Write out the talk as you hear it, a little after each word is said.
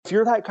if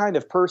you're that kind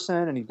of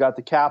person and you've got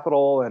the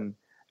capital and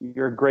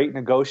you're a great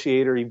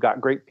negotiator, you've got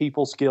great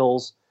people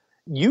skills,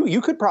 you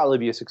could probably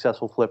be a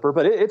successful flipper,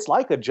 but it's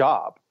like a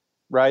job,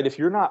 right? If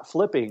you're not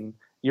flipping,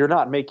 you're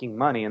not making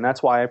money. And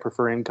that's why I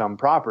prefer income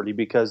property,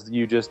 because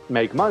you just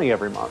make money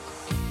every month.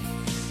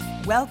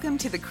 Welcome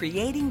to the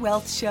Creating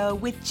Wealth Show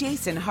with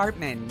Jason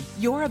Hartman.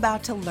 You're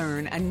about to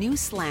learn a new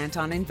slant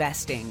on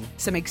investing,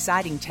 some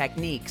exciting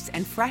techniques,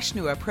 and fresh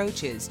new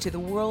approaches to the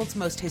world's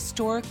most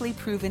historically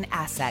proven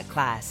asset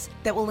class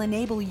that will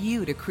enable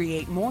you to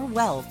create more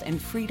wealth and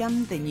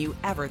freedom than you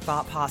ever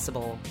thought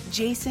possible.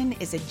 Jason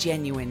is a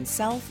genuine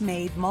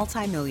self-made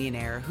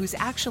multimillionaire who's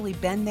actually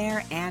been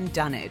there and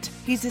done it.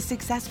 He's a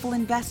successful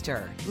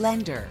investor,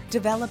 lender,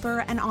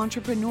 developer, and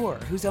entrepreneur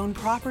who's owned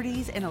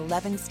properties in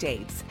 11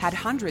 states, had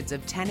hundreds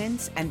of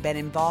tenants, and been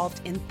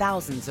involved in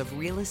thousands of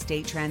real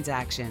estate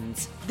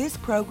transactions. This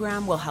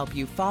program will help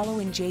you follow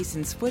in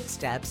Jason's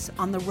footsteps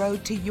on the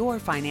road to your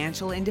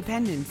financial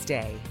independence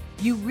day.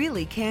 You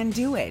really can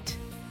do it.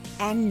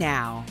 And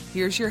now,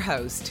 here's your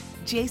host,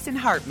 Jason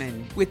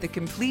Hartman, with the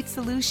complete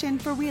solution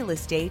for real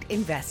estate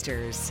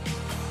investors.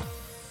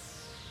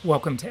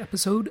 Welcome to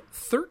episode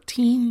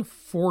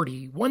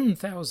 1340,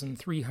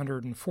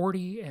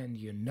 1340, and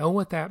you know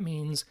what that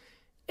means.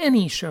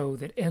 Any show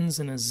that ends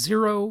in a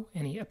zero,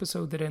 any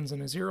episode that ends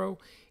in a zero,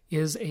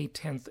 is a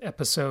 10th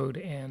episode,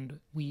 and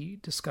we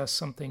discuss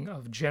something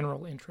of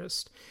general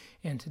interest.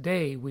 And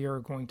today we are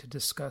going to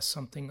discuss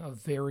something of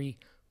very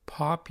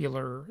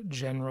popular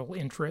general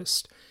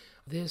interest.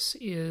 This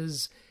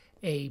is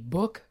a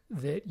book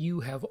that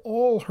you have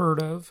all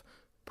heard of.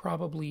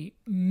 Probably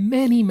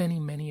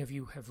many of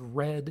you have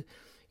read.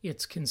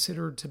 It's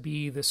considered to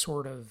be the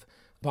sort of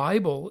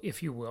Bible,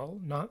 if you will,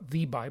 not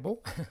the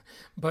Bible,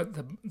 but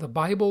the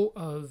Bible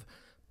of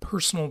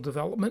personal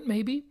development,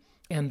 maybe.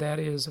 And that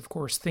is, of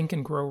course, Think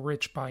and Grow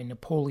Rich by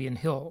Napoleon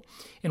Hill.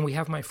 And we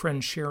have my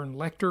friend Sharon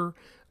Lechter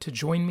to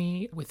join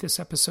me with this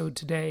episode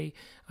today.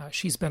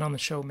 She's been on the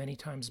show many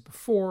times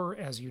before,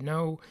 as you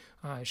know.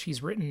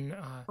 She's written,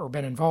 or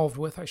been involved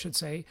with, I should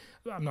say,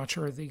 I'm not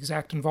sure of the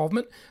exact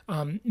involvement,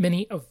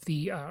 many of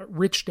the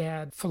Rich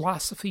Dad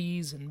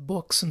philosophies and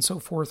books and so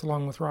forth,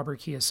 along with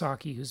Robert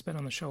Kiyosaki, who's been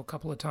on the show a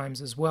couple of times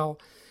as well.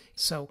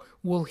 So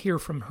we'll hear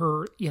from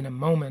her in a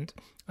moment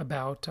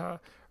about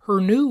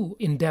her new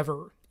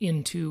endeavor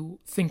into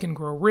Think and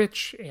Grow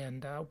Rich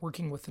and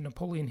working with the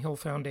Napoleon Hill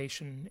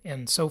Foundation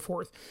and so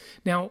forth.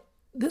 Now,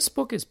 this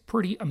book is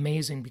pretty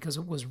amazing because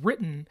it was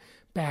written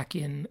back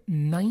in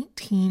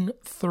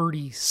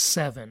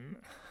 1937.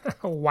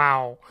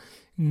 Wow,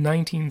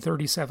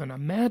 1937.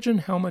 Imagine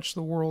how much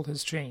the world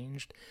has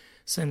changed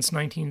since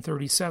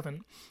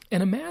 1937.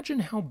 And imagine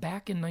how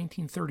back in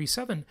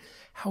 1937,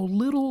 how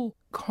little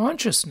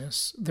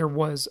consciousness there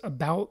was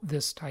about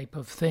this type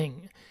of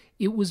thing.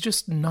 It was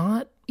just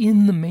not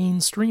in the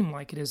mainstream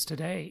like it is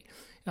today.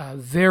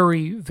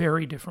 Very,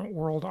 very different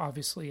world,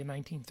 obviously, in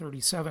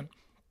 1937.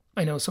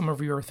 I know some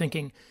of you are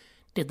thinking,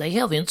 did they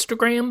have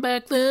Instagram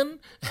back then?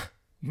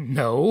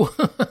 No,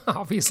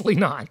 obviously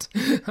not.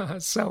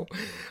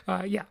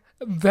 Yeah,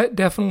 that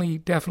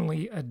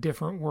definitely a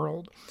different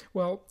world.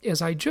 Well,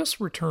 as I just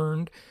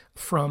returned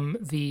from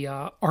the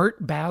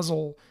Art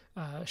Basel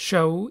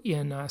show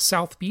in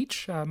South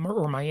Beach,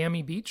 or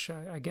Miami Beach,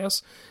 I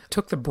guess.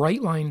 Took the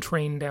Brightline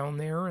train down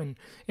there, and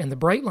the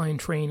Brightline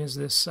train is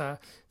this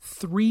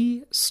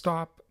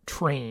 3-stop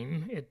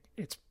train.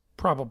 It's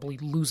probably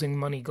losing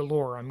money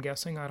galore, I'm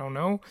guessing, I don't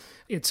know.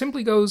 It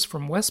simply goes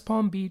from West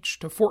Palm Beach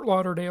to Fort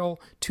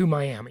Lauderdale to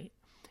Miami,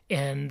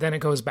 and then it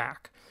goes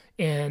back.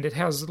 And it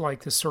has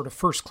like this sort of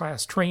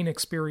first-class train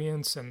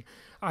experience, and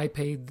I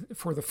paid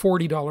for the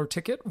 $40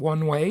 ticket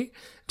one way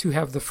to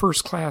have the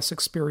first-class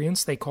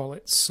experience. They call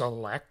it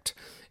Select.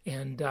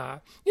 And,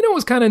 it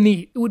was kind of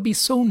neat. It would be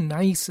so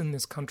nice in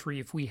this country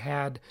if we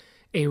had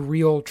a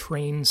real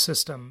train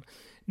system.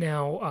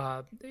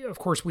 Now, of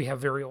course, we have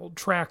very old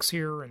tracks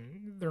here,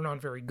 and they're not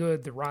very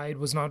good. The ride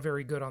was not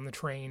very good on the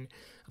train.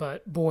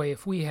 But boy,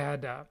 if we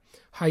had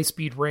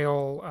high-speed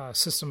rail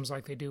systems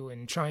like they do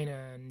in China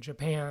and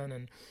Japan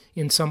and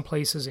in some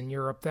places in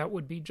Europe, that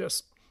would be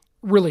just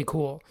really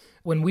cool.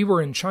 When we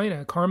were in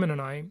China, Carmen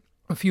and I,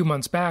 a few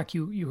months back,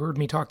 you heard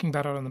me talking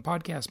about it on the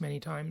podcast many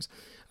times,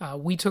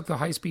 we took the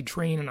high-speed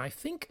train, and I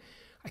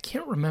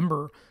can't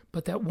remember,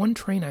 but that one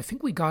train, I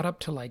think we got up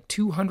to like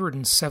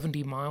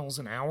 270 miles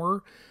an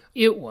hour.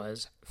 It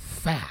was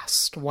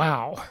fast.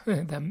 Wow.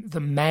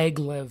 The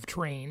maglev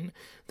train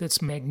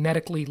that's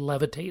magnetically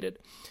levitated.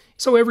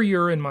 So every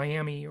year in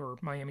Miami or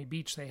Miami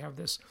Beach, they have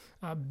this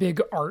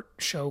big art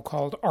show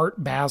called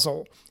Art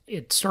Basel.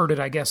 It started,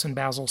 I guess, in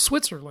Basel,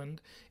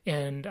 Switzerland,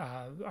 and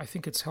I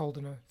think it's held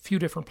in a few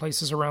different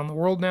places around the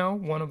world now,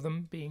 one of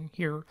them being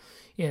here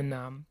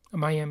in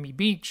Miami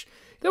Beach.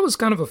 That was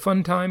kind of a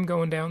fun time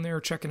going down there,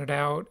 checking it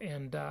out,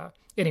 and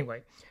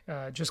anyway,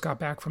 just got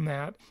back from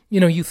that.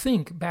 You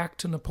think back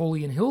to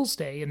Napoleon Hill's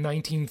day in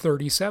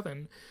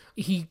 1937,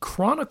 he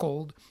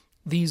chronicled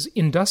these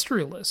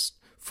industrialists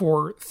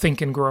for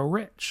Think and Grow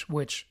Rich,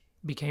 which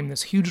became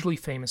this hugely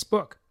famous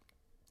book.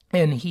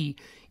 And he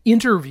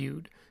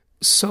interviewed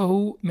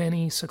so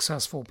many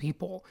successful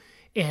people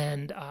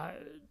and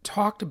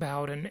talked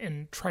about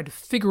and tried to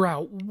figure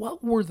out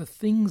what were the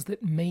things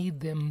that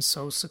made them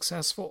so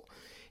successful.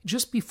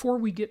 Just before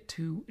we get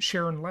to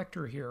Sharon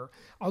Lecter here,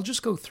 I'll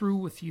just go through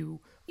with you,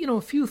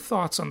 a few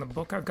thoughts on the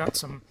book. I've got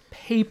some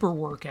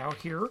paperwork out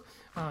here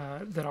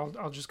that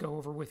I'll just go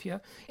over with you,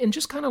 and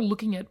just kind of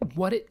looking at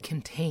what it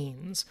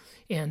contains.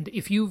 And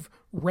if you've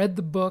read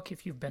the book,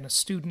 if you've been a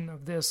student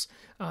of this,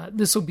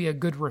 this will be a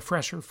good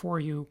refresher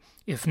for you.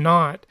 If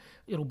not,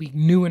 it'll be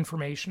new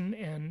information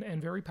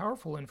and very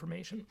powerful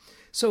information.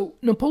 So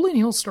Napoleon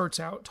Hill starts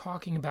out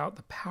talking about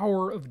the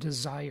power of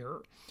desire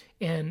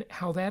and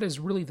how that is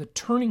really the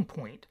turning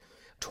point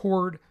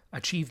toward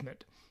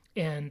achievement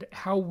and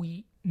how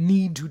we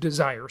need to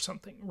desire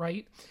something,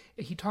 right?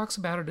 He talks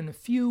about it in a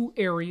few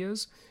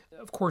areas.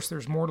 Of course,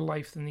 there's more to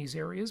life than these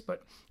areas,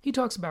 but he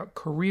talks about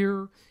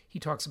career, he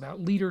talks about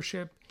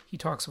leadership, he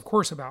talks, of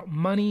course, about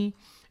money,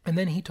 and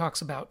then he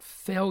talks about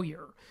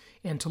failure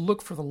and to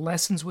look for the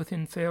lessons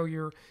within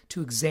failure,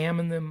 to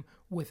examine them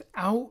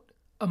without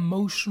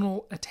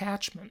emotional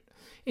attachment.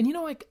 And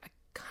I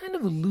kind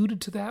of alluded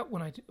to that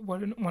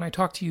when I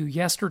talked to you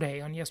yesterday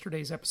on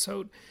yesterday's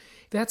episode.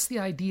 That's the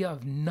idea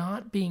of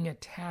not being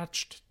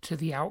attached to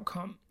the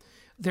outcome.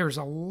 There's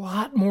a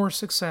lot more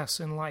success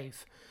in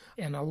life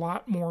and a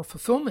lot more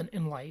fulfillment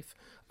in life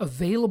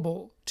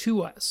available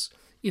to us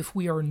if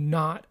we are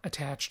not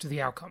attached to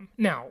the outcome.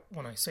 Now,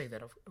 when I say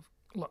that,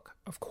 look,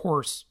 of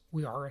course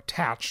we are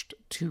attached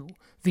to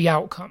the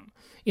outcome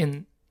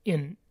in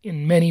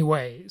many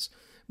ways,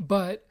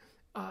 but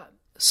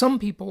some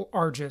people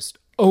are just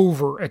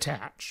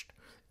over-attached,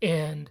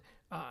 and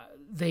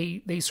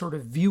they sort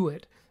of view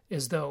it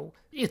as though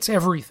it's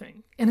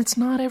everything. And it's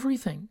not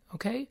everything,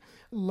 okay?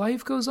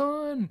 Life goes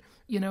on,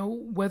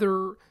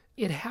 whether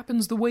it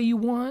happens the way you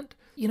want,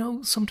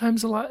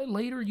 sometimes a lot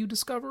later you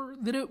discover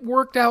that it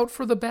worked out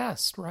for the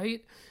best,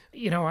 right?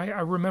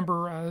 I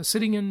remember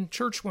sitting in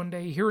church one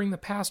day hearing the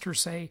pastor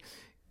say,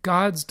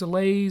 God's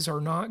delays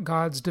are not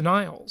God's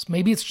denials.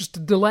 Maybe it's just a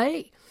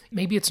delay.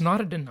 Maybe it's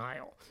not a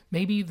denial.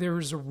 Maybe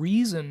there's a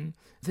reason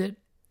that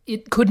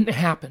it couldn't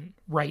happen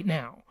right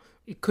now.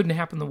 It couldn't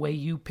happen the way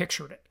you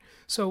pictured it.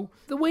 So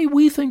the way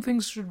we think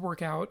things should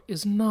work out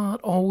is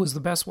not always the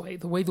best way.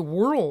 The way the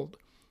world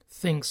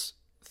thinks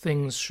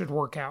things should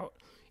work out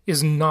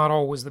is not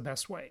always the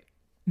best way.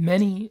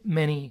 Many,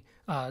 many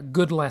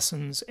good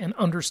lessons and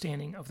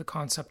understanding of the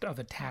concept of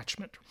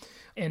attachment.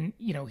 And,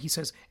 he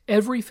says,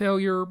 every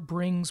failure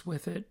brings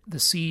with it the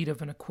seed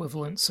of an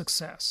equivalent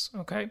success.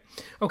 Okay,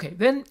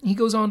 then he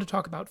goes on to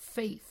talk about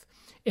faith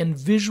and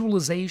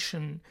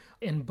visualization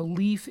and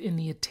belief in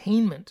the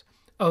attainment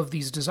of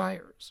these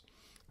desires.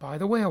 By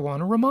the way, I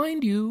want to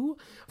remind you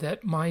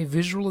that my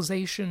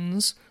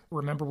visualizations,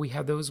 remember we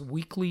had those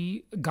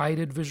weekly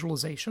guided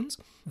visualizations,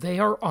 they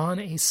are on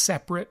a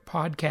separate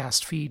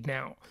podcast feed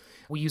now.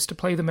 We used to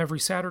play them every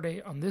Saturday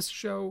on this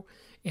show,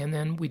 and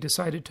then we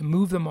decided to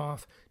move them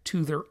off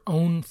to their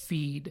own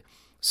feed.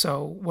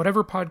 So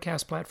whatever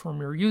podcast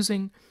platform you're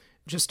using,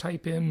 just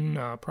type in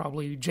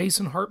probably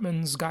Jason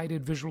Hartman's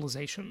guided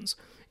visualizations,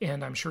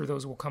 and I'm sure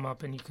those will come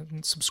up and you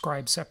can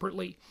subscribe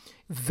separately.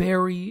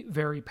 Very,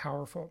 very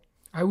powerful.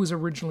 I was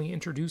originally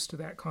introduced to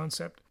that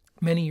concept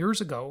many years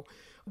ago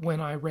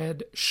when I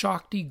read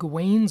Shakti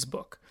Gawaine's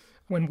book.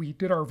 When we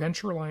did our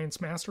Venture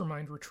Alliance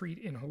Mastermind retreat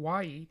in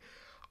Hawaii,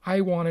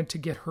 I wanted to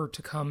get her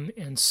to come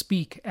and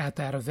speak at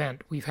that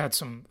event. We've had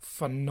some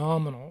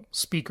phenomenal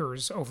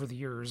speakers over the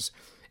years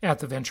at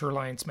the Venture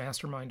Alliance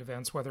Mastermind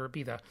events, whether it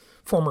be the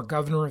former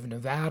governor of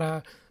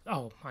Nevada,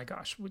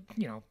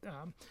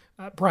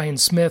 Brian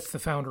Smith, the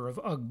founder of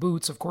UGG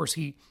Boots. Of course,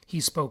 he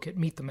spoke at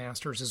Meet the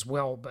Masters as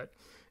well, but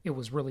it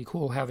was really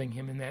cool having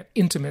him in that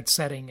intimate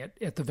setting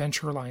at the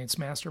Venture Alliance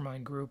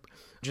Mastermind group,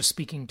 just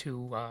speaking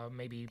to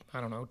maybe,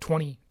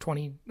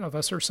 20 of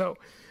us or so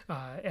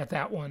at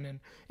that one,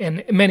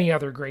 and many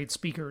other great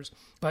speakers.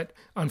 But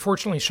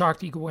unfortunately,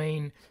 Shakti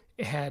Gawain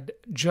had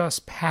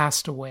just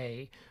passed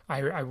away.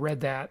 I read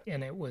that,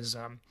 and it was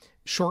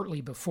shortly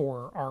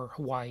before our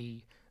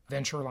Hawaii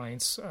Venture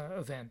Alliance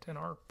event and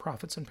our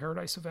Profits in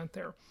Paradise event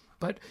there.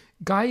 But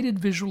guided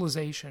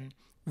visualization,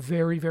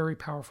 very, very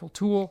powerful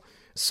tool.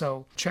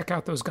 So check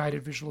out those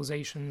guided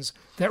visualizations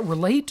that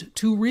relate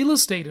to real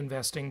estate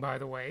investing, by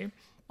the way,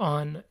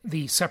 on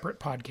the separate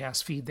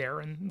podcast feed there,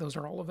 and those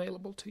are all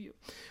available to you.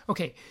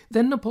 Okay,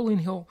 then Napoleon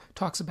Hill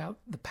talks about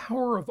the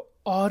power of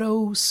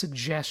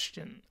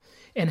auto-suggestion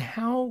and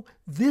how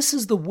this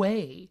is the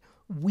way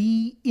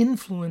we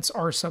influence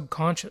our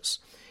subconscious.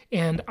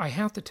 And I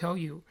have to tell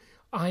you,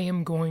 I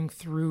am going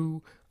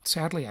through,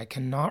 sadly, I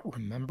cannot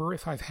remember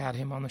if I've had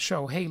him on the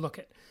show. Hey, look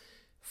at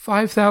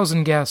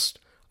 5,000 guests.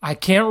 I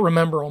can't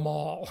remember them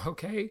all,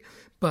 okay?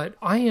 But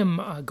I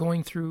am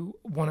going through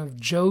one of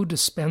Joe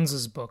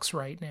Dispenza's books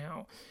right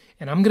now,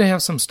 and I'm going to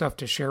have some stuff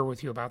to share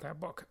with you about that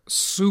book.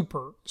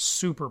 Super,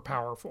 super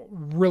powerful.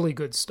 Really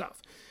good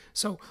stuff.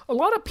 So a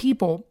lot of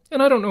people,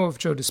 and I don't know if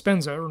Joe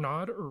Dispenza or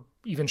not, or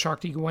even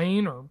Shakti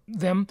Gawain or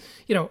them,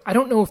 I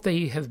don't know if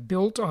they have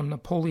built on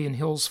Napoleon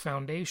Hill's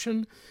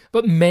foundation,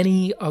 but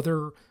many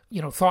other,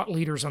 thought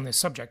leaders on this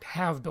subject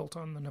have built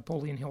on the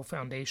Napoleon Hill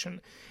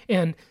Foundation.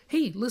 And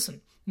hey,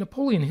 listen,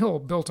 Napoleon Hill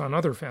built on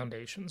other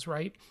foundations,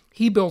 right?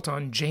 He built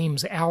on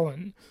James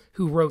Allen,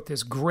 who wrote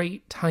this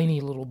great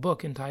tiny little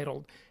book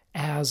entitled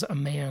As a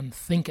Man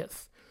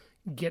Thinketh.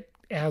 Get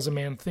As a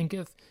Man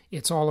Thinketh.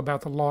 It's all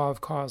about the law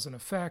of cause and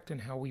effect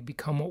and how we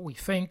become what we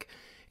think.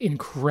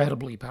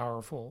 Incredibly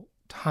powerful,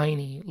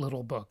 tiny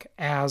little book,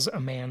 As a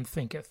Man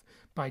Thinketh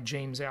by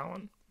James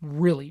Allen.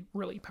 Really,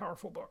 really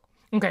powerful book.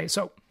 Okay,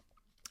 so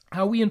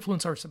how we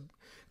influence our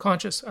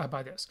subconscious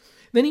by this.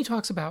 Then he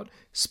talks about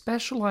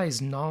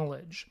specialized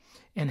knowledge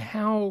and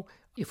how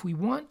if we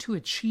want to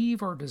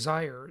achieve our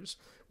desires,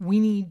 we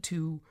need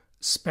to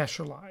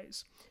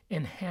specialize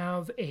and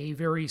have a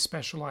very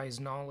specialized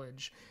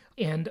knowledge.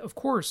 And of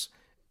course,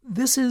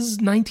 this is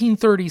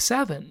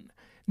 1937.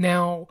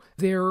 Now,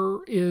 there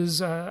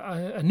is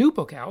a new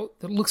book out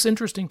that looks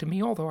interesting to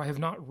me, although I have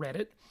not read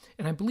it,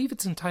 and I believe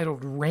it's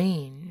entitled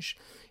Range,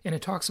 and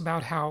it talks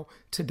about how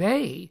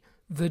today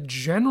the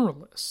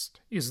generalist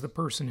is the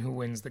person who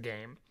wins the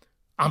game.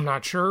 I'm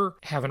not sure,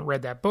 haven't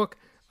read that book,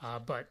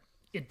 but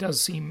it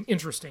does seem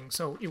interesting,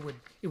 so it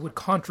would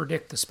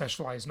contradict the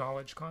specialized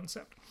knowledge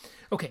concept.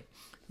 Okay,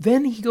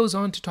 then he goes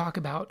on to talk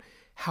about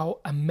how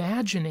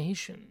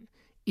imagination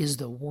is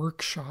the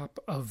workshop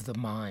of the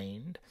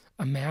mind.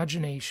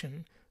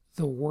 Imagination,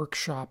 the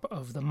workshop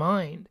of the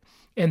mind.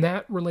 And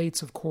that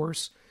relates, of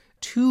course,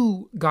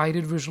 to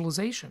guided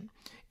visualization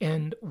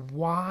and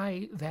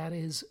why that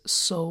is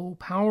so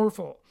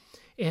powerful.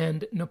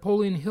 And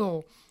Napoleon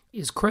Hill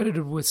is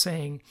credited with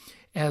saying,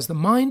 as the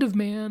mind of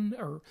man,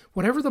 or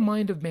whatever the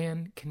mind of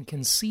man can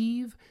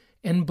conceive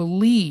and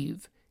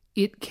believe,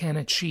 it can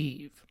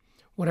achieve.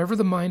 Whatever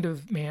the mind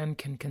of man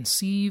can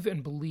conceive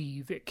and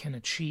believe, it can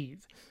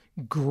achieve.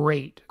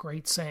 Great,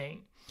 great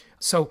saying.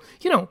 So,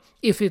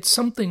 if it's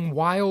something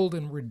wild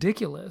and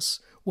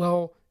ridiculous,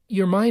 well,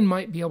 your mind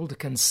might be able to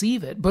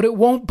conceive it, but it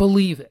won't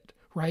believe it,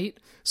 right?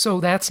 So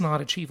that's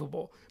not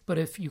achievable. But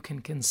if you can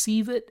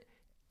conceive it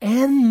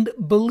and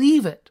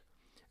believe it,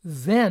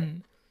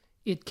 then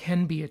it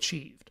can be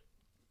achieved.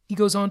 He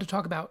goes on to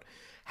talk about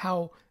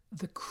how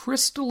the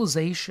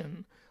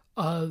crystallization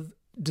of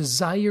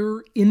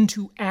desire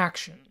into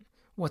action,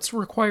 what's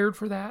required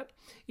for that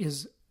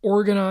is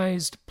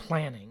organized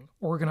planning.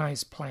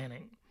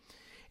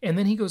 And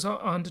then he goes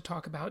on to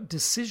talk about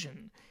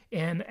decision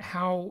and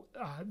how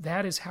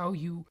that is how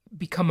you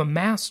become a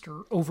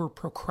master over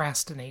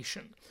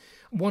procrastination.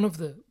 One of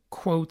the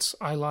quotes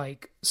I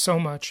like so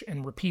much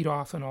and repeat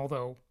often,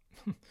 although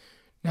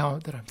now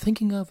that I'm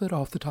thinking of it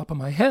off the top of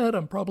my head,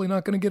 I'm probably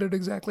not going to get it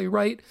exactly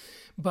right,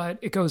 but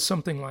it goes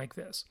something like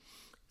this.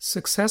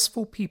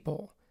 Successful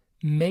people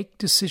make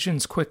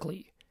decisions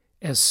quickly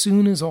as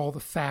soon as all the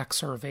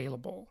facts are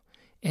available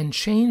and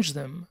change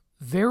them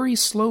very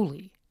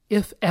slowly,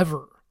 if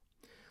ever.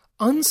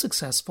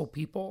 Unsuccessful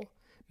people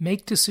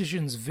make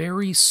decisions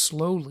very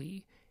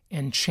slowly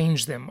and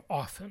change them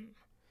often.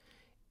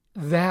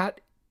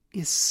 That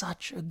is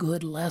such a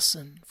good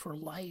lesson for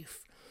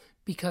life,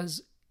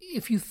 because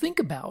if you think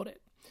about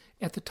it,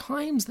 at the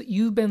times that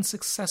you've been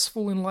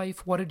successful in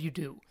life, what did you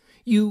do?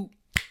 You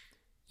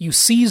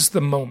seize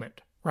the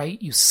moment,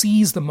 right? You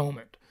seize the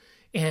moment,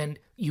 and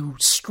you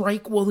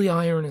strike while the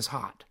iron is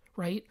hot,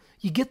 right?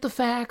 You get the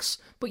facts,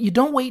 but you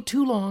don't wait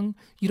too long.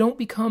 You don't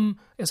become,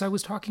 as I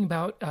was talking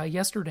about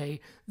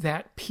yesterday,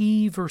 that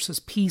P versus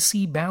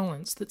PC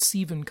balance that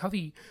Stephen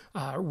Covey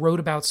wrote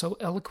about so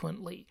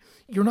eloquently.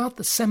 You're not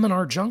the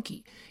seminar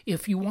junkie.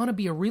 If you want to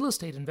be a real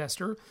estate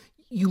investor,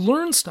 you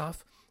learn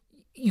stuff,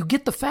 you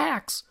get the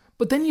facts,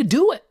 but then you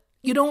do it.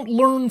 You don't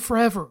learn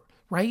forever,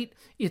 right?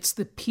 It's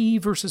the P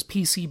versus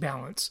PC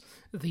balance,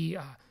 the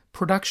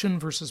production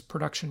versus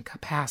production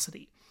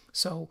capacity.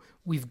 So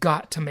we've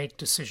got to make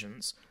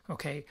decisions,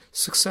 okay?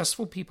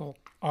 Successful people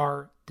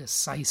are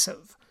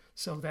decisive.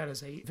 So that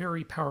is a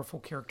very powerful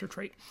character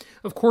trait.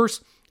 Of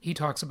course, he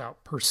talks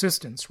about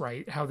persistence,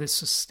 right? How this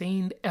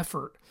sustained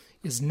effort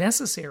is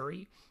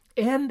necessary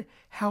and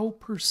how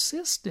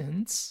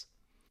persistence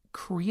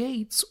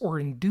creates or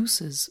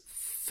induces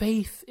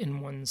faith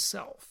in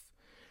oneself.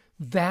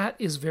 That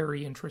is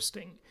very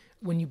interesting.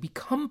 When you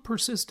become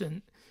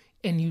persistent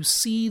and you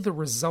see the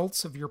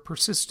results of your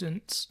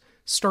persistence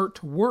start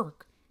to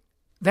work,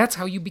 that's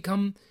how you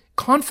become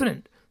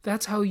confident.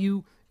 That's how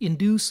you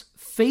induce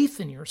faith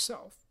in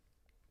yourself.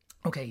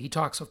 Okay, he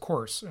talks, of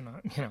course, and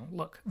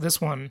look,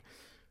 this one,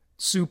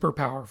 super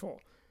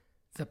powerful.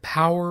 The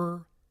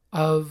power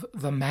of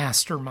the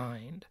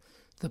mastermind.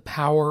 The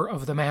power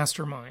of the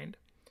mastermind.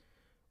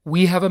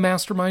 We have a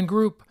mastermind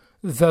group,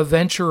 the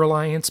Venture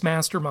Alliance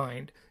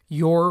Mastermind.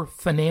 Your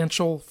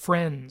financial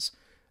friends.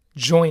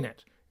 Join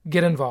it.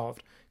 Get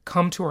involved.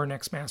 Come to our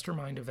next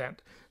mastermind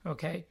event.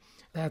 Okay?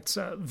 That's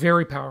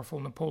very powerful.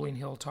 Napoleon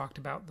Hill talked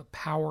about the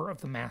power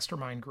of the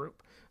mastermind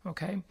group.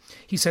 Okay?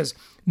 He says,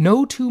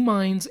 no two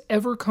minds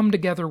ever come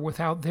together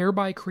without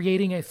thereby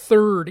creating a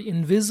third,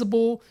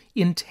 invisible,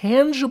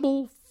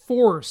 intangible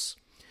force,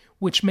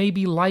 which may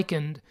be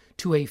likened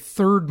to a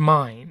third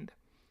mind.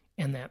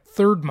 And that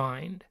third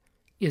mind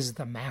is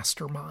the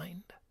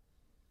mastermind.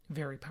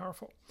 Very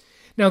powerful.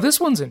 Now, this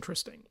one's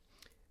interesting.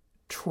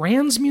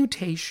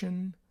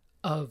 Transmutation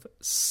of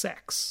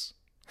sex.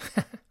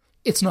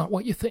 It's not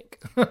what you think.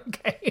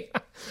 Okay?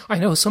 I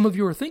know some of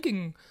you are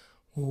thinking,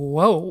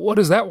 whoa, what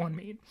does that one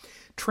mean?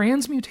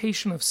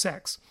 Transmutation of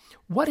sex.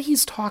 What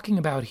he's talking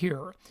about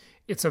here,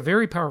 it's a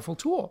very powerful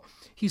tool.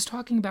 He's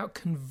talking about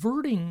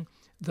converting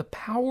the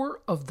power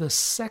of the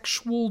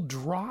sexual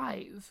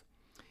drive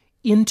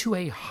into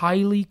a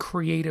highly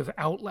creative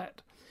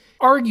outlet.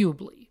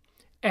 Arguably,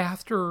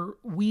 after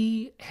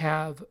we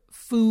have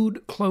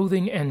food,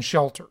 clothing, and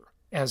shelter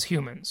as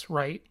humans,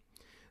 right?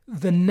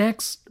 The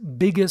next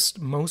biggest,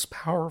 most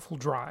powerful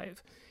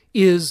drive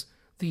is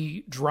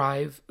the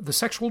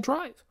sexual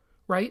drive,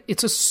 right?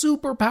 It's a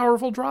super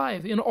powerful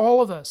drive in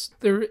all of us.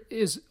 There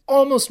is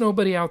almost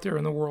nobody out there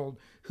in the world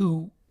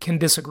who can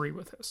disagree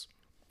with this.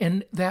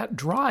 And that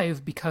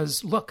drive,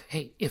 because look,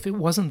 hey, if it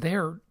wasn't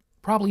there,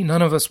 probably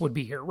none of us would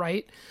be here,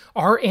 right?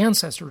 Our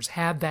ancestors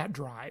had that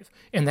drive,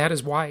 and that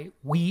is why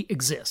we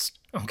exist,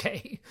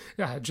 okay?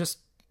 Just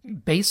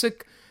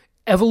basic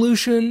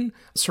evolution,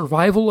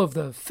 survival of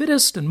the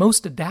fittest and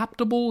most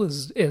adaptable,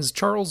 as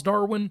Charles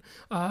Darwin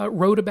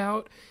wrote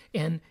about.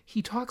 And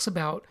he talks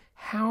about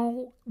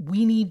how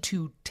we need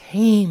to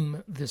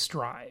tame this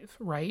drive,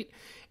 right?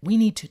 We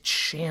need to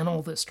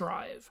channel this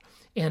drive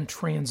and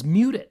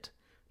transmute it.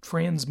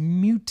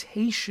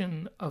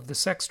 Transmutation of the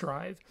sex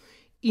drive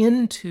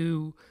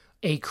into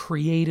a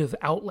creative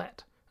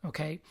outlet,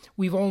 okay?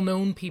 We've all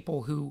known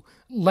people who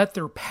let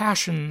their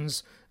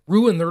passions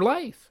ruin their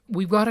life.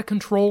 We've got to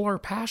control our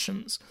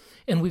passions,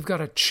 and we've got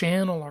to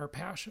channel our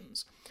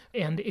passions.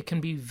 And it can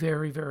be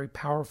very, very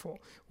powerful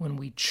when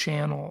we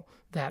channel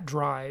that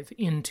drive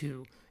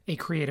into a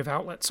creative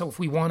outlet. So if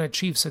we want to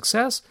achieve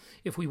success,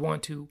 if we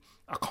want to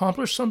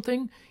accomplish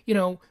something,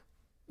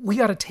 we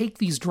got to take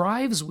these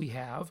drives we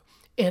have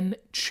and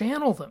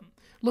channel them.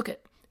 Look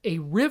at a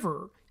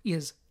river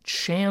is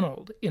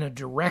channeled in a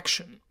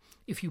direction.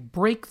 If you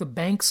break the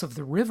banks of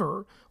the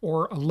river,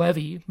 or a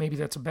levee, maybe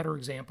that's a better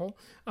example,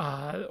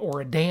 or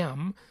a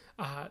dam,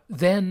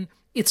 then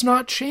it's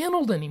not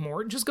channeled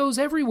anymore. It just goes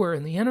everywhere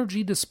and the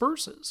energy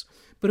disperses.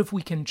 But if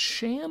we can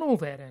channel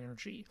that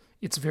energy,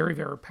 it's very,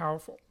 very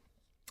powerful.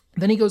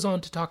 Then he goes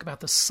on to talk about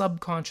the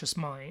subconscious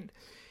mind,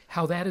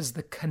 how that is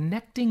the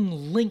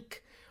connecting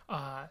link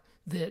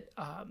that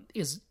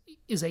is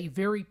a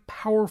very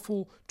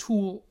powerful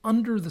tool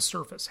under the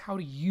surface, how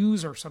to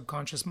use our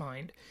subconscious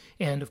mind.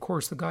 And of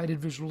course, the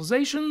guided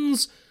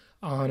visualizations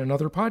on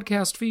another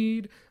podcast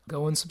feed.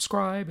 Go and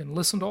subscribe and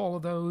listen to all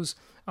of those.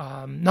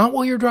 Not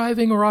while you're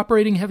driving or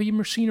operating heavy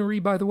machinery,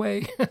 by the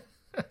way.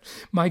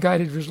 My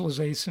guided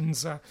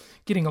visualizations,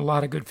 getting a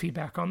lot of good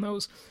feedback on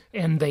those.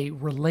 And they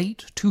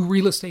relate to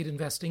real estate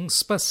investing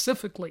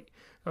specifically.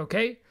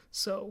 Okay?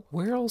 So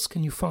where else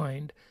can you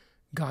find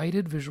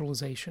guided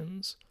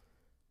visualizations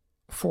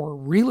for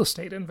real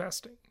estate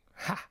investing?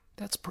 Ha!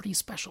 That's pretty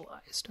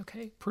specialized,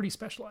 okay? Pretty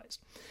specialized.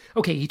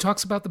 Okay, he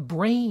talks about the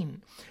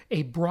brain,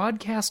 a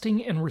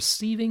broadcasting and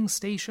receiving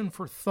station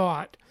for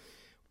thought.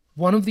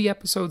 One of the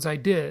episodes I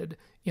did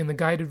in the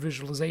guided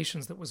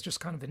visualizations that was just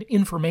kind of an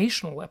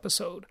informational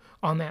episode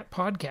on that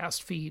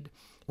podcast feed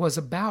was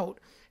about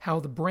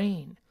how the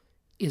brain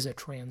is a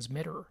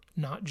transmitter,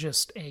 not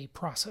just a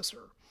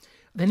processor.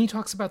 Then he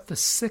talks about the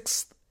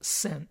sixth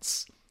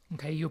sense.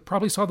 Okay, you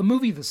probably saw the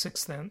movie The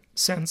Sixth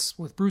Sense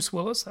with Bruce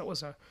Willis. That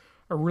was a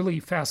really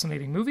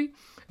fascinating movie.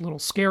 A little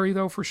scary,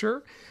 though, for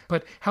sure.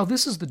 But how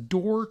this is the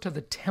door to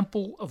the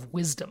temple of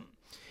wisdom.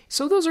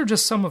 So those are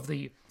just some of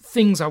the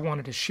things I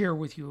wanted to share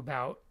with you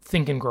about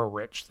Think and Grow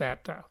Rich,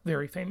 that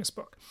very famous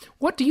book.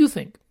 What do you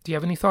think? Do you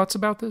have any thoughts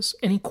about this?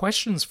 Any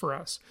questions for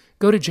us?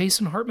 Go to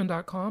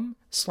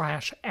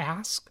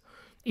jasonhartman.com/ask.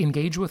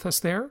 Engage with us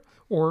there,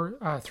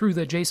 or through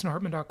the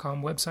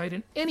jasonhartman.com website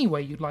in any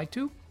way you'd like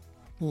to.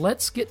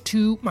 Let's get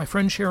to my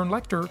friend Sharon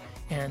Lechter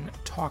and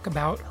talk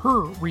about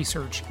her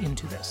research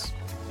into this.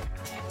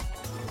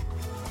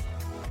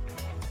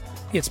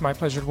 It's my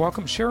pleasure to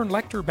welcome Sharon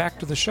Lechter back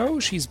to the show.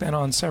 She's been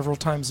on several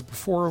times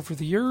before over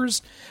the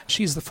years.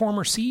 She's the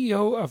former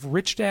CEO of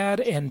Rich Dad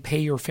and Pay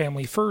Your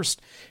Family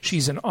First.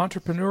 She's an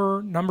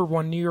entrepreneur,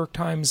 #1 New York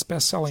Times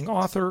bestselling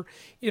author,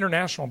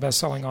 international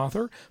bestselling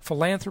author,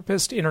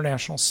 philanthropist,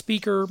 international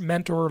speaker,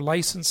 mentor,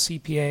 licensed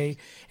CPA,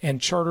 and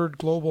chartered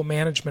global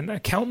management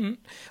accountant.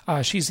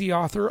 She's the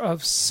author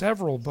of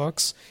several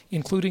books,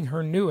 including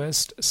her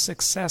newest,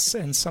 Success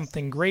and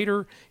Something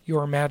Greater,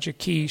 Your Magic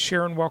Key.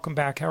 Sharon, welcome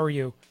back. How are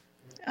you?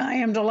 I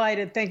am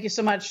delighted. Thank you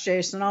so much,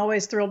 Jason.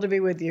 Always thrilled to be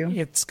with you.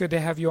 It's good to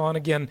have you on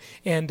again.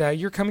 And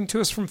you're coming to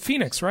us from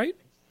Phoenix, right?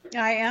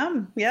 I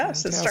am,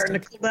 yes. Fantastic. It's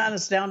starting to cool down.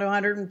 It's down to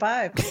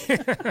 105.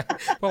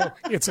 Well,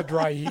 it's a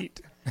dry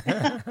heat.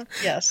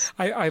 Yes.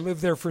 I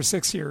lived there for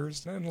 6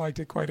 years and liked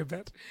it quite a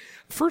bit.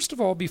 First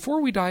of all,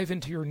 before we dive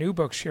into your new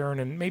book, Sharon,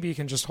 and maybe you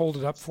can just hold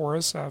it up for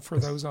us for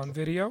those on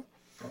video.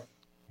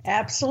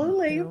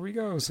 Absolutely. Here we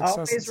go.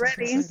 Success Always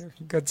ready.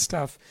 Good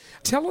stuff.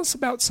 Tell us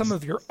about some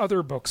of your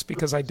other books,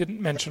 because I didn't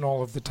mention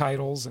all of the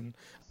titles and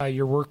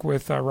your work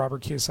with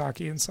Robert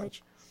Kiyosaki and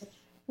such.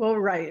 Well,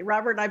 right.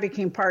 Robert and I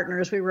became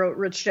partners. We wrote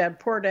Rich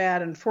Dad, Poor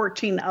Dad, and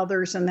 14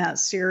 others in that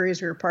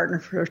series. We were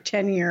partnered for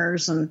 10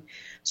 years, and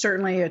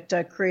certainly it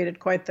created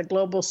quite the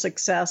global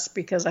success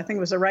because I think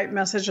it was the right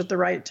message at the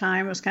right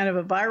time. It was kind of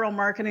a viral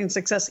marketing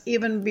success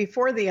even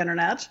before the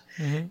internet.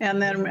 Mm-hmm. And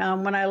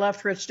then when I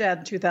left Rich Dad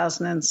in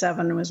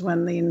 2007 was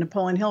when the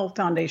Napoleon Hill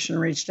Foundation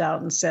reached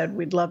out and said,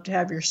 we'd love to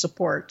have your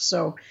support.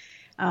 So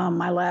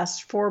my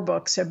last 4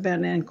 books have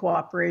been in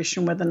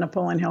cooperation with the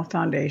Napoleon Hill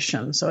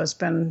Foundation. So it's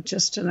been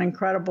just an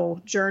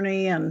incredible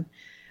journey and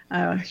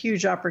a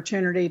huge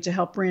opportunity to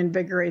help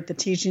reinvigorate the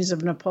teachings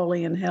of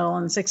Napoleon Hill.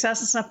 And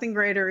Success and Something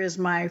Greater is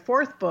my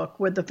 4th book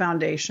with the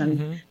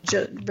foundation,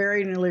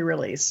 very newly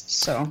released.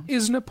 So,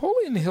 is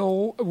Napoleon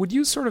Hill, would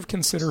you sort of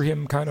consider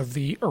him kind of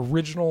the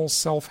original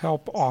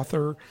self-help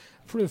author,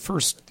 for the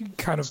first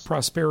kind of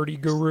prosperity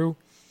guru?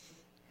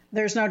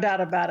 There's no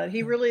doubt about it.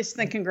 He released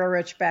Think and Grow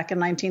Rich back in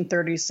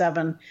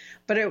 1937,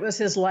 but it was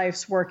his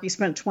life's work. He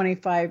spent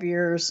 25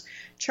 years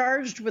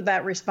charged with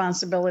that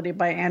responsibility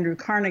by Andrew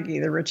Carnegie,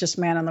 the richest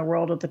man in the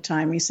world at the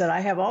time. He said, I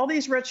have all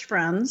these rich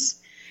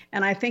friends,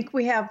 and I think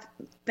we have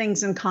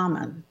things in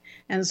common.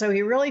 And so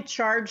he really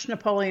charged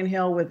Napoleon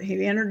Hill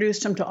he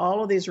introduced him to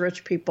all of these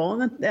rich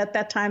people. And at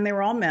that time, they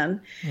were all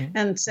men,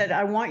 and said,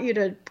 I want you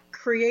to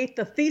create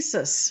the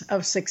thesis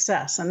of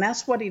success. And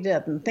that's what he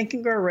did. And Think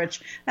and Grow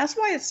Rich, that's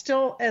why it's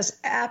still as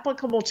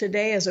applicable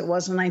today as it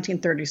was in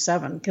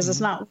 1937, because it's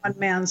not one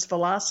man's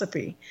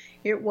philosophy.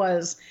 It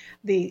was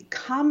the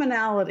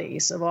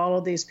commonalities of all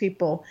of these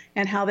people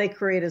and how they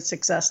created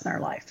success in their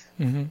life.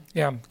 Mm-hmm.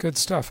 Yeah, good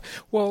stuff.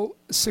 Well,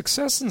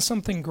 Success and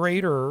Something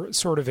Greater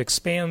sort of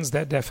expands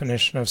that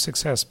definition of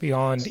success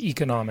beyond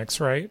economics,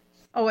 right?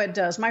 Oh, it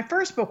does. My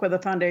first book with the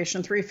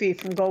foundation, 3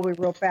 Feet from Gold, we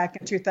wrote back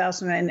in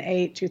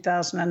 2008,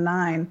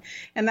 2009.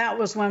 And that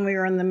was when we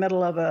were in the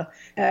middle of an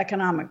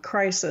economic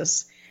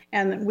crisis.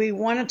 And we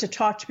wanted to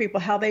talk to people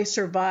how they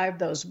survived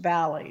those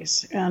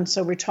valleys. And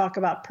so we talk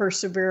about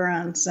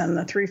perseverance, and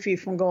the 3 Feet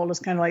from Gold is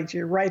kind of like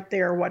you're right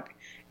there,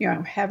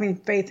 having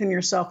faith in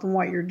yourself and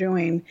what you're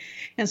doing.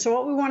 And so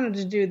what we wanted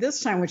to do this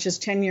time, which is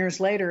 10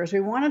 years later, is we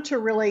wanted to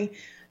really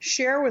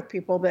share with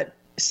people that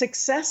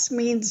success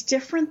means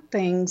different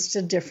things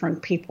to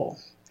different people.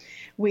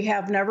 We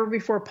have never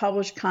before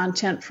published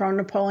content from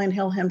Napoleon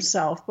Hill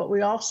himself, but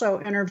we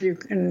also interview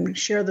and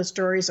share the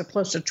stories of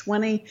close to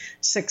 20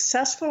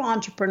 successful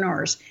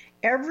entrepreneurs.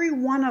 Every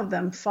one of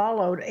them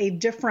followed a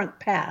different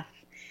path.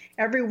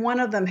 Every one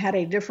of them had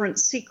a different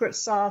secret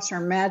sauce or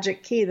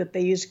magic key that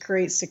they used to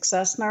create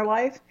success in their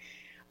life.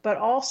 But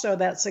also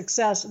that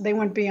success, they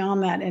went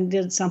beyond that and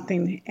did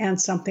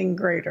something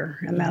greater.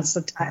 And that's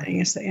the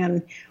title.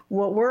 And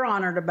what we're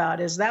honored about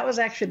is that was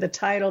actually the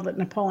title that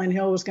Napoleon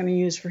Hill was going to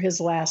use for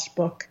his last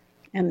book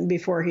and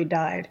before he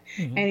died.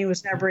 And he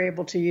was never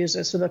able to use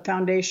it. So the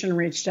foundation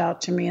reached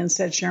out to me and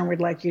said, Sharon,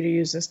 we'd like you to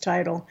use this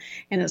title.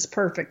 And it's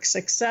perfect.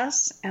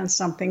 Success and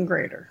Something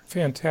Greater.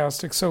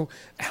 Fantastic. So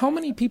how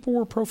many people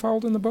were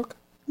profiled in the book?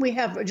 We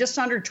have just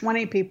under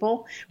 20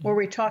 people where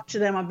we talk to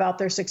them about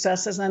their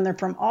successes, and they're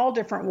from all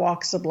different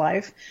walks of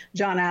life.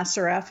 John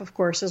Assaraf, of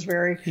course, is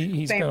very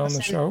He's famous. Been on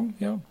the show,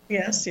 yeah.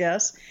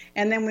 Yes.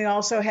 And then we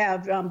also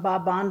have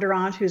Bob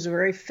Bondurant, who's a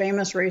very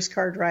famous race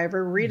car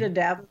driver, Rita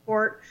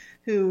Davenport,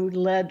 who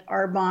led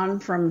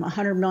Arbonne from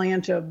 100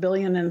 million to $1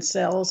 billion in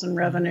sales and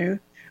revenue.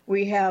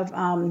 We have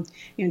John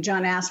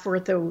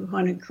Asworth, the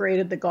one who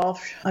created the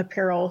golf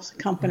apparel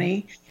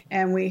company.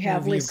 And we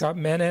have You've Lisa. Got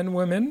men and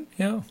women,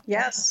 yeah.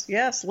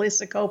 Yes.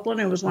 Lisa Copeland,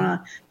 who was one of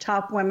the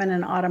top women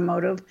in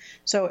automotive.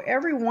 So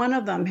every one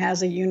of them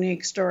has a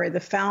unique story.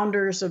 The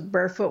founders of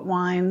Barefoot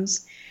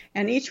Wines,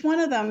 and each one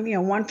of them,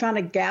 one found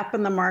a gap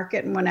in the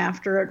market and went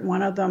after it.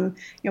 One of them,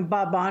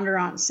 Bob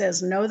Bondurant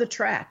says, know the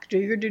track, do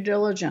your due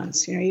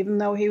diligence. Even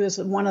though he was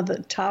one of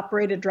the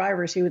top-rated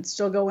drivers, he would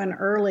still go in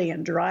early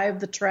and drive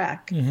the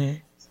track.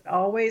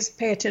 Always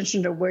pay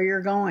attention to where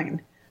you're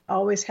going.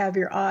 Always have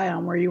your eye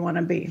on where you want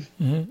to be.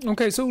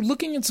 Okay, so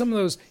looking at some of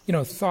those,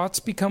 thoughts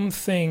become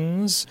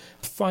things,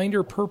 find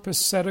your purpose,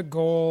 set a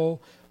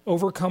goal,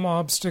 overcome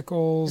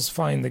obstacles,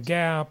 find the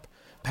gap,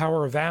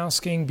 power of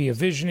asking, be a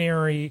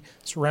visionary,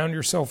 surround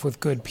yourself with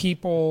good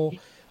people,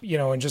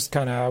 and just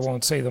kind of, I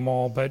won't say them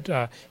all, but,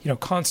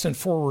 constant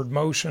forward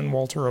motion,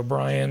 Walter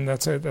O'Brien,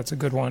 that's a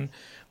good one.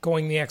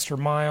 Going the extra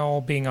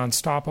mile, being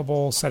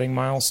unstoppable, setting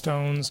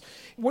milestones.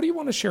 What do you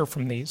want to share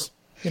from these?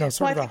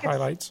 Sort of the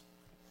highlights.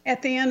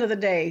 At the end of the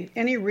day,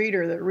 any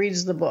reader that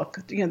reads the book,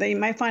 they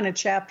might find a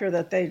chapter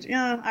that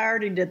I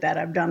already did that,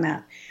 I've done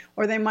that.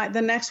 Or the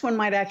next one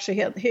might actually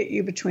hit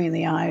you between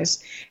the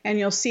eyes. And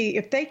you'll see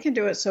if they can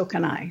do it, so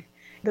can I.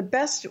 The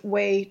best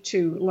way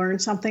to learn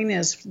something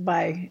is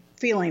by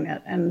feeling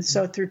it. And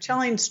so through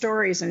telling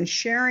stories and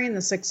sharing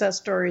the success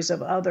stories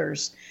of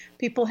others,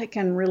 people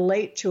can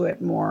relate to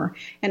it more,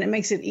 and it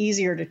makes it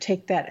easier to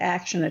take that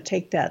action, to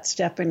take that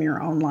step in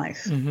your own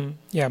life. Mm-hmm.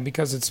 Yeah,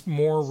 because it's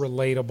more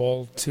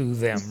relatable to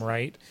them,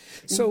 right?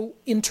 So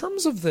in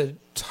terms of the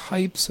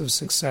types of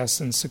success,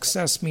 and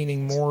success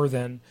meaning more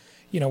than,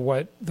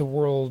 what the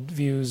world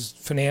views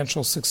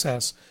financial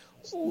success,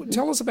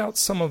 tell us about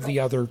some of the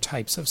other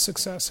types of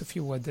success, if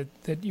you would,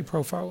 that you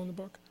profile in the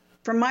book.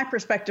 From my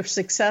perspective,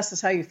 success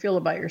is how you feel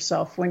about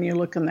yourself when you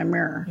look in the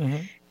mirror. Mm-hmm.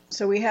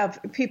 So we have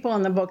people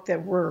in the book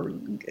that were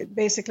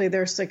basically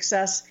their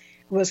success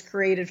was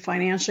created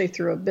financially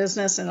through a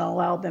business and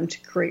allowed them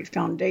to create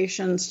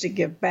foundations, to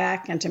give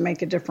back, and to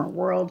make a different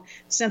world.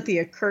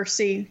 Cynthia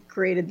Kersey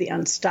created the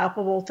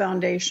Unstoppable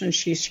Foundation.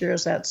 She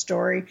shares that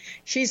story.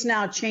 She's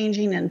now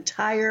changing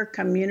entire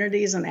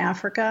communities in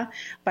Africa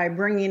by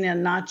bringing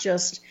in not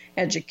just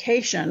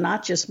education,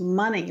 not just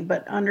money,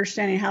 but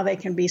understanding how they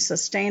can be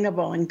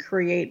sustainable and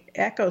create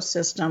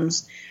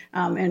ecosystems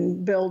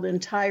and build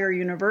entire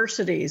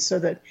universities, so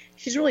that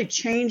she's really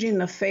changing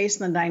the face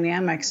and the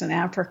dynamics in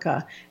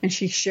Africa, and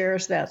she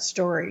shares that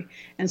story.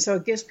 And so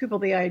it gives people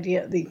the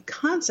idea, the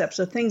concepts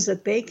of things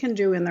that they can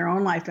do in their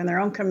own life, in their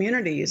own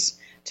communities,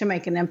 to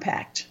make an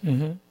impact.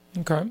 Mm-hmm.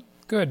 Okay,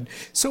 good.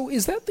 So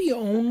is that the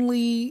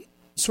only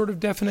sort of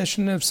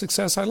definition of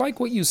success? I like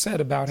what you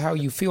said about how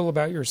you feel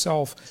about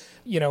yourself,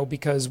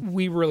 because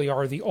we really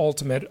are the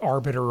ultimate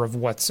arbiter of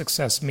what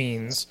success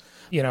means.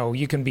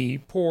 You can be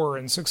poor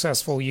and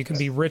successful, you can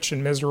be rich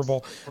and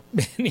miserable,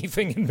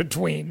 anything in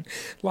between,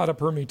 a lot of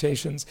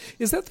permutations.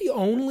 Is that the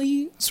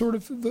only sort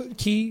of the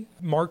key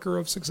marker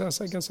of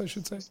success, I guess I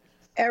should say?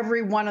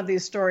 Every one of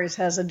these stories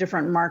has a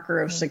different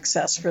marker of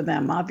success for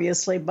them.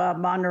 Obviously,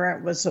 Bob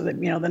Bondurant was, the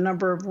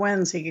number of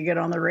wins he could get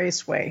on the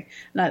raceway.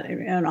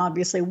 And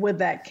obviously with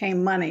that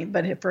came money,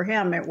 but for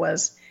him it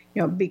was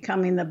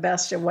becoming the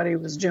best at what he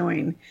was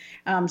doing.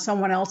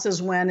 Someone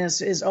else's win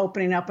is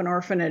opening up an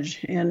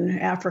orphanage in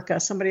Africa.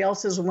 Somebody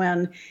else's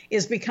win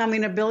is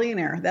becoming a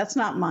billionaire. That's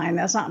not mine.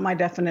 That's not my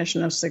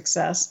definition of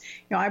success.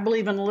 I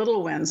believe in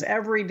little wins.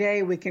 Every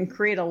day we can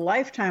create a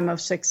lifetime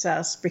of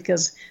success,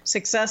 because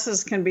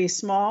successes can be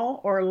small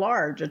or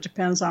large. It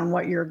depends on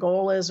what your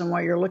goal is and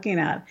what you're looking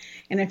at.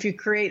 And if you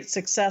create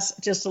success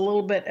just a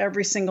little bit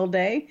every single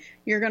day,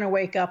 you're going to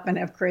wake up and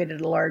have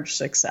created a large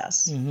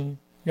success. Mm-hmm.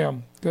 Yeah,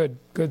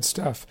 good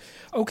stuff.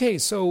 Okay,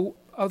 so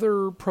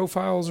other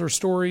profiles or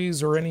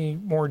stories or any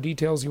more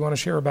details you want to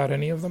share about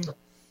any of them?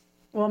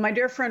 Well, my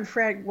dear friend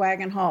Fred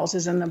Wagenhals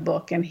is in the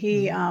book, and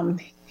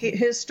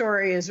his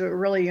story is a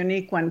really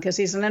unique one because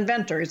he's an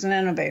inventor, he's an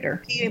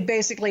innovator. He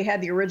basically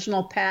had the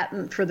original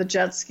patent for the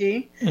jet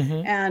ski,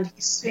 and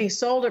he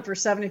sold it for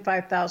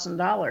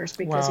 $75,000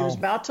 because he was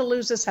about to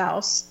lose his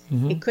house.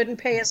 He couldn't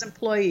pay his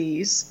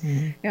employees,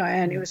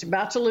 and he was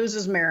about to lose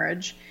his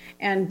marriage.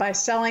 And by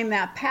selling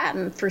that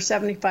patent for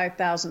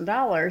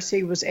 $75,000,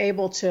 he was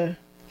able to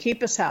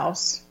keep his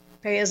house,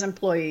 pay his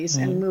employees,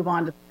 and move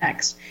on to the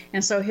next.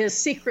 And so his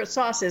secret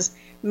sauce is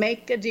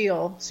make a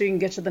deal so you can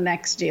get to the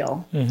next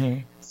deal.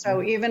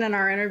 So even in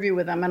our interview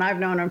with him, and I've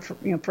known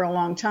him for a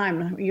long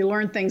time, you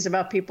learn things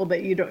about people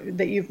that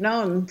you've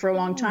known for a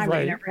long time.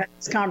 Right. You never had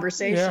these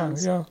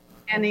conversations. Yeah.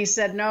 And he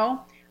said,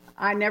 no,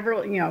 I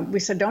never, we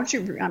said, don't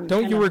you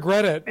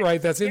regret it,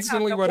 right? That's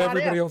instantly what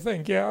everybody will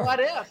think, yeah. What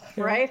if,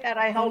 right? Had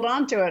I held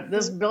on to it,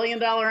 this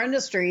billion-dollar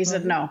industry? He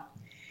said, no.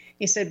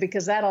 He said,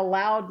 because that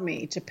allowed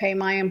me to pay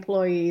my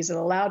employees. It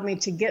allowed me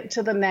to get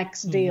to the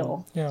next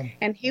deal. Yeah.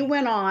 And he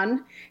went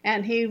on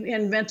and he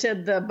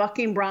invented the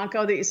bucking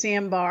bronco that you see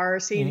in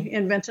bars. He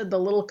invented the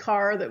little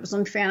car that was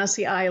on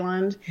Fantasy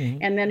Island.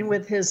 And then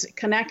with his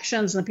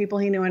connections and the people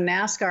he knew in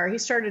NASCAR, he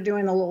started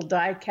doing the little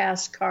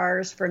die-cast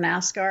cars for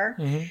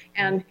NASCAR.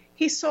 And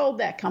he sold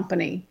that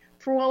company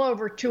for well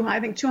over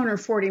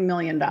 $240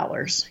 million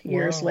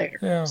years later.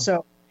 Yeah.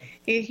 So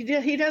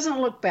he doesn't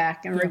look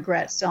back and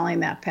regret selling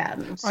that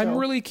patent. So. I'm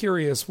really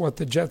curious what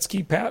the jet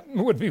ski patent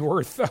would be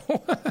worth,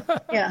 though.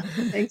 Yeah,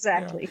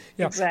 exactly.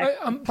 Yeah.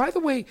 Exactly. By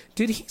the way,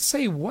 did he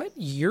say what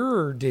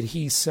year did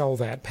he sell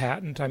that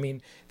patent? I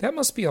mean, that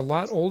must be a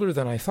lot older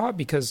than I thought,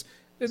 because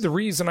the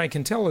reason I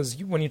can tell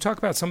is when you talk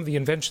about some of the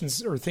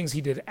inventions or things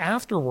he did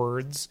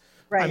afterwards,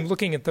 I'm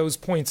looking at those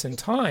points in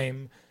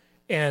time,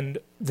 and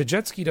the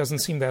jet ski doesn't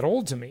seem that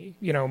old to me.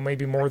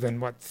 Maybe more than,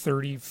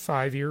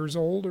 35 years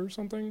old or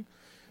something?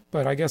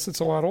 But I guess it's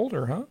a lot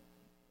older, huh?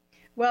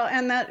 Well,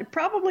 and that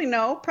probably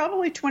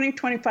 20,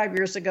 25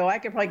 years ago. I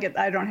could probably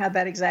I don't have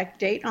that exact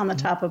date on the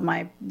top of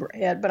my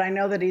head, but I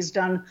know that he's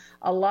done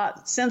a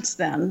lot since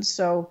then.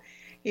 So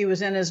he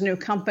was in his new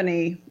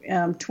company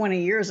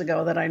 20 years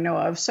ago that I know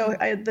of. So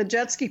the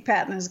jet ski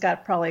patent has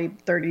got probably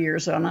 30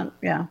 years on it.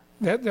 Yeah.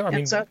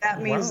 So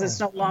that means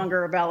it's no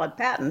longer a valid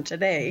patent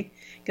today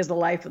because the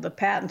life of the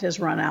patent has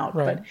run out.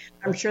 Right. But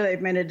I'm sure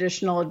they've made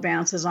additional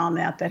advances on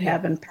that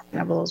have been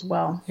patentable as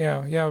well.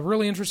 Yeah,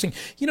 really interesting.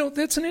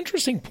 That's an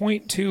interesting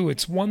point, too.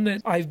 It's one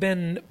that I've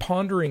been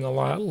pondering a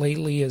lot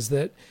lately, is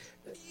that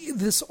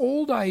this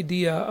old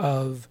idea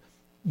of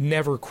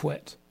never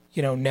quit.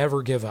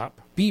 never give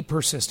up. Be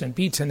persistent,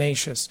 be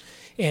tenacious,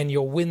 and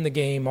you'll win the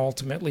game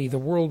ultimately. The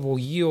world will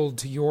yield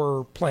to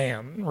your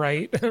plan,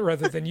 right?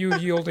 Rather than you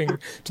yielding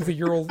to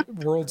the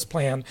world's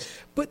plan.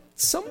 But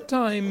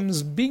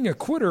sometimes being a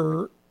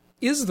quitter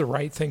is the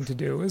right thing to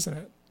do, isn't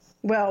it?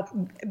 Well,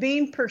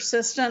 being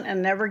persistent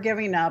and never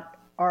giving up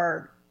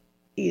are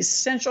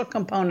essential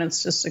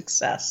components to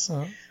success.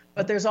 Uh-huh.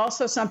 But there's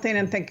also something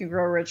in Think and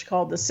Grow Rich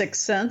called the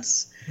sixth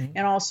sense,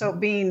 and also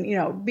being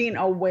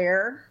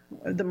aware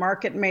the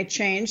market may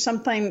change.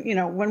 Something,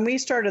 when we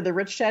started the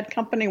Rich Dad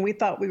Company, we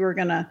thought we were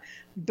going to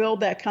build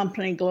that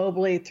company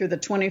globally through the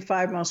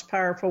 25 most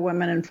powerful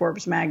women in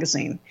Forbes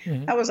magazine.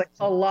 Mm-hmm. That was a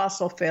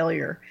colossal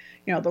failure.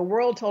 The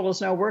world told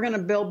us, no, we're going to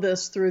build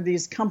this through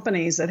these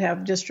companies that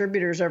have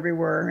distributors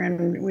everywhere.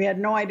 And we had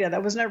no idea.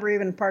 That was never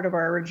even part of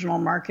our original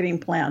marketing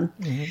plan.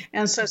 Mm-hmm.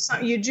 And so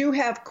you do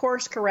have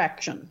course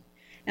correction.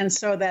 And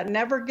so that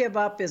never give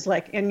up is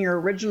like in your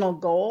original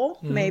goal,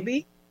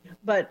 maybe.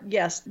 But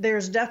yes,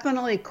 there's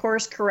definitely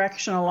course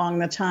correction along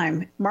the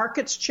time.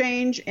 Markets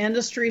change,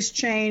 industries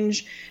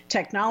change,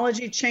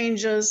 technology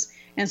changes.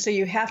 And so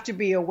you have to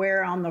be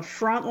aware on the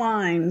front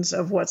lines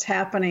of what's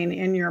happening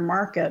in your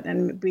market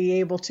and be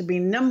able to be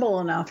nimble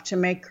enough to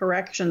make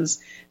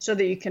corrections so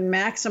that you can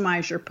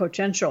maximize your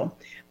potential.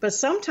 But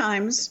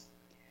sometimes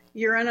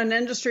you're in an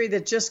industry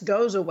that just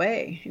goes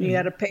away and you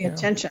got to pay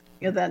attention.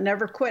 That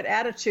never quit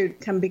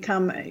attitude can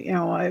become,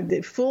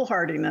 a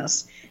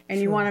foolhardiness. And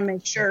you want to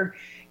make sure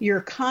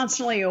you're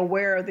constantly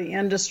aware of the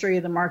industry,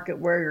 the market,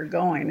 where you're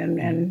going,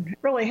 and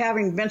really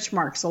having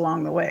benchmarks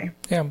along the way.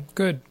 Yeah,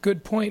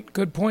 good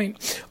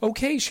point.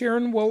 Okay,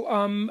 Sharon,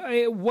 well,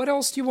 what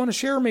else do you want to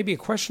share? Maybe a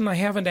question I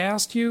haven't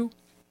asked you?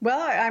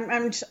 Well,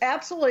 I'm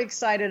absolutely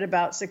excited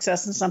about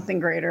Success and Something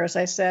Greater. As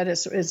I said,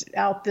 is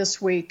out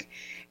this week.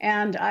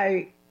 And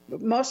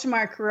most of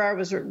my career, I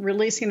was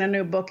releasing a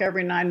new book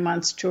every 9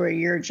 months to a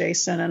year,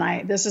 Jason.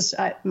 And this is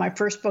my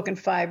first book in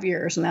 5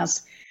 years. And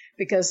that's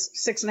because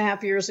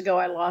 6.5 years ago,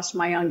 I lost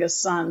my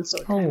youngest son. So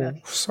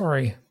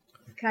sorry.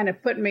 Kind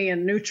of put me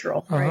in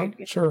neutral, right?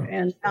 Sure.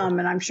 And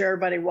I'm sure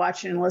everybody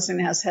watching and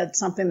listening has had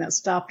something that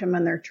stopped them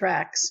in their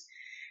tracks.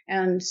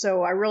 And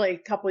so I really, a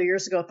couple of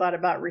years ago, thought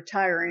about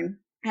retiring.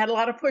 I had a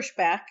lot of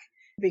pushback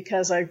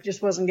because I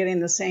just wasn't getting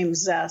the same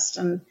zest.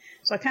 And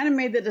so I kind of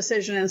made the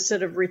decision,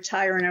 instead of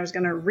retiring, I was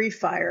going to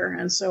refire.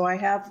 And so I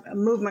have a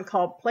movement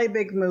called Play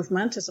Big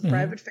Movement. It's a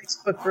private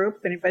Facebook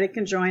group. Anybody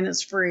can join.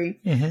 It's free.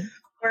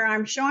 Where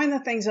I'm showing the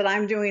things that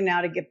I'm doing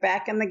now to get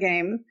back in the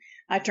game.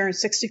 I turned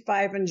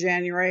 65 in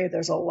January.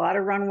 There's a lot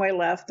of runway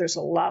left. There's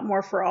a lot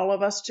more for all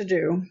of us to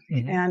do.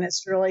 And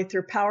it's really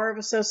through power of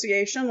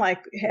association,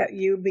 like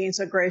you being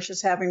so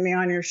gracious having me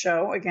on your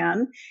show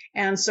again.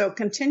 And so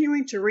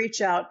continuing to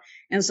reach out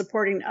and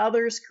supporting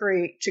others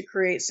to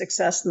create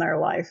success in their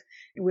life.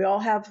 We all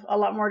have a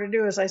lot more to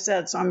do, as I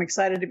said. So I'm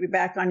excited to be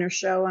back on your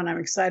show, and I'm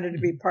excited to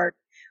be part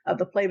of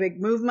the Play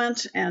Big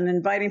movement and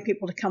inviting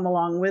people to come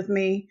along with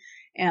me.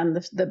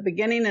 And the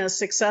beginning is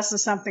Success and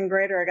Something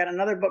Greater. I got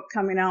another book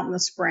coming out in the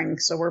spring,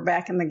 so we're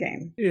back in the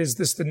game. Is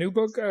this the new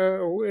book?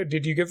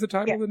 Did you give the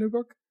title of the new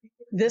book?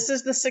 This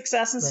is the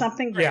Success and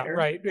Something Greater. Yeah,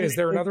 right. Is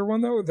there another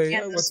one, though?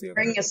 The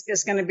spring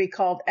is going to be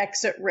called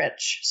Exit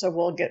Rich, so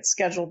we'll get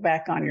scheduled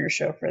back on your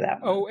show for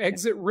that one. Oh,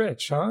 Exit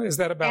Rich, huh? Is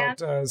that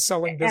about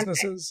selling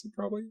businesses,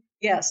 probably?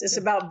 Yes, it's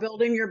about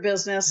building your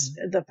business,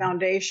 the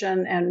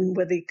foundation, and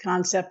with the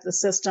concept, the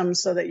system,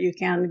 so that you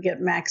can get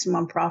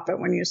maximum profit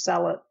when you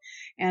sell it.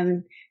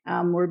 And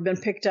we've been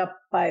picked up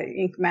by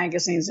Inc.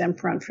 Magazine's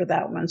imprint for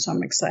that one, so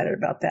I'm excited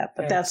about that.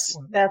 But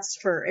that's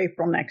for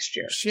April next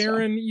year.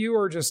 Sharon,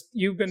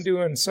 you've been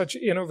doing such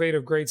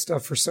innovative, great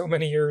stuff for so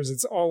many years.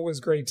 It's always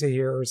great to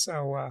hear.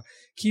 So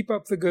keep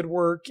up the good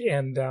work,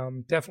 and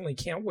definitely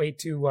can't wait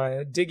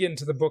to dig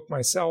into the book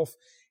myself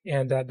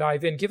and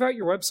dive in. Give out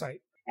your website.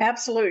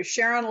 Absolutely.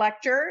 Sharon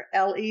Lechter,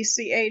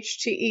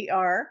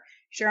 Lechter.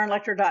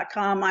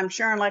 SharonLechter.com. I'm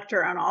Sharon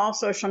Lechter on all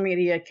social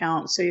media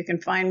accounts, so you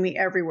can find me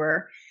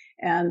everywhere.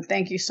 And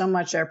thank you so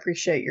much. I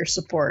appreciate your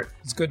support.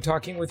 It's good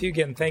talking with you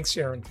again. Thanks,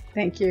 Sharon.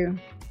 Thank you.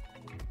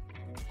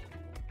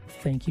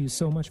 Thank you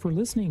so much for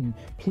listening.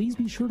 Please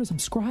be sure to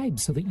subscribe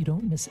so that you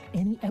don't miss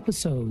any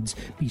episodes.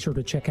 Be sure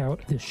to check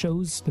out the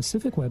show's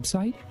specific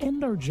website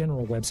and our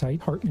general website,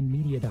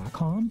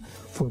 hartmanmedia.com,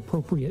 for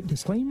appropriate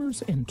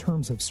disclaimers and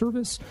terms of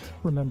service.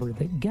 Remember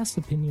that guest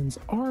opinions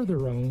are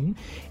their own,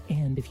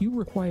 and if you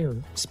require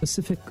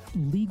specific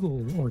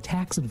legal or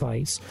tax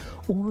advice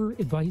or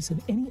advice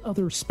in any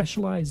other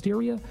specialized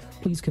area,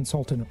 please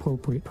consult an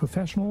appropriate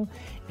professional.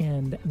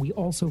 And we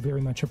also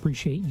very much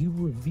appreciate you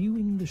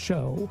reviewing the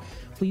show.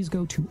 Please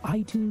go to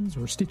iTunes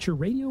or Stitcher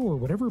Radio or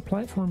whatever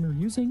platform you're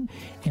using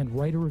and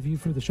write a review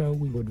for the show.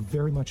 We would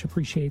very much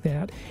appreciate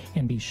that.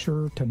 And be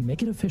sure to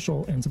make it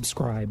official and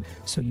subscribe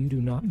so you do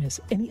not miss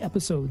any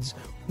episodes.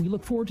 We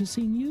look forward to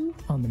seeing you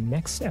on the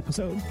next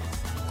episode.